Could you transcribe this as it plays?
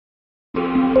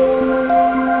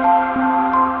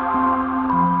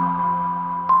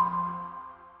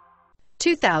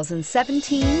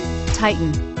2017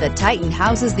 Titan. The Titan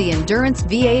houses the Endurance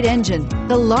V8 engine,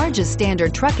 the largest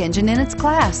standard truck engine in its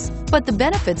class. But the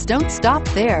benefits don't stop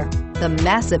there. The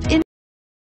massive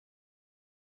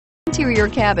interior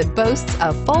cabin boasts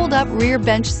a fold-up rear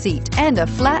bench seat and a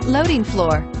flat loading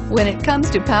floor. When it comes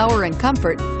to power and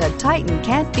comfort, the Titan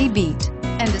can't be beat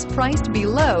and is priced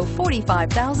below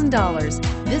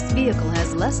 $45,000. This vehicle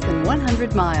has less than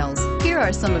 100 miles. Here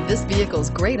are some of this vehicle's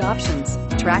great options: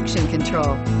 traction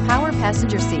control, power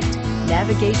passenger seat,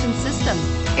 navigation system,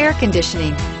 air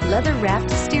conditioning,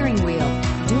 leather-wrapped steering wheel,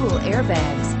 dual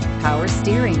airbags, power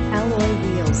steering, alloy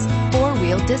wheels,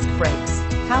 four-wheel disc brakes,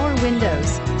 power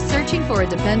windows. Searching for a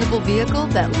dependable vehicle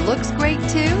that looks great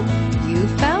too? You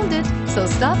found it, so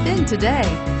stop in today.